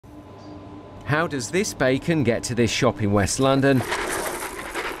How does this bacon get to this shop in West London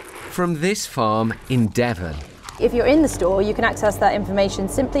from this farm in Devon? If you're in the store, you can access that information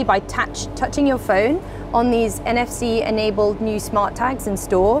simply by touching your phone on these NFC-enabled new smart tags in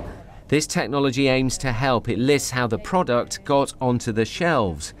store. This technology aims to help. It lists how the product got onto the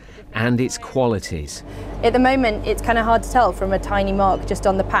shelves and its qualities. At the moment, it's kind of hard to tell from a tiny mark just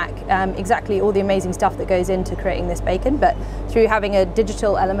on the pack exactly all the amazing stuff that goes into creating this bacon, but through having a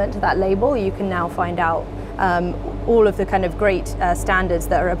digital element to that label, you can now find out all of the kind of great standards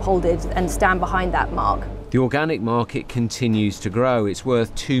that are upholded and stand behind that mark. The organic market continues to grow. It's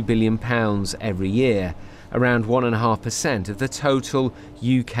worth £2 billion every year, around 1.5% of the total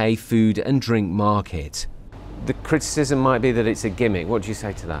UK food and drink market. The criticism might be that it's a gimmick. What do you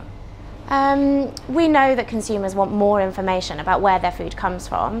say to that? We know that consumers want more information about where their food comes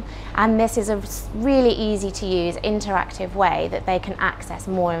from, and this is a really easy to use, interactive way that they can access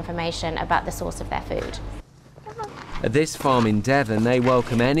more information about the source of their food. At this farm in Devon, they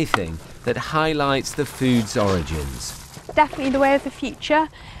welcome anything that highlights the food's origins. Definitely the way of the future.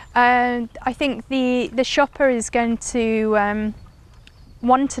 I think the shopper is going to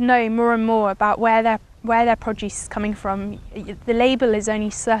want to know more and more about where their produce is coming from. The label is only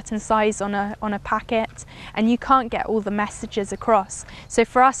a certain size on a packet, and you can't get all the messages across. So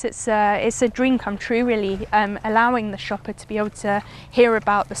for us, it's a dream come true, really, allowing the shopper to be able to hear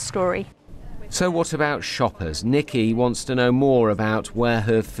about the story. So what about shoppers? Nikki wants to know more about where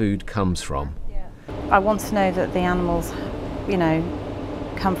her food comes from. I want to know that the animals,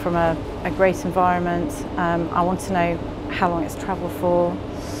 come from a great environment. I want to know how long it's travelled for,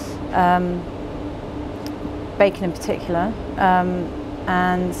 bacon in particular,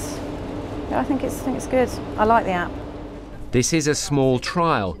 and I think it's good. I like the app. This is a small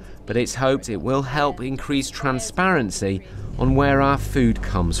trial, but it's hoped it will help increase transparency on where our food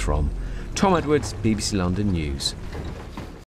comes from. Tom Edwards, BBC London News.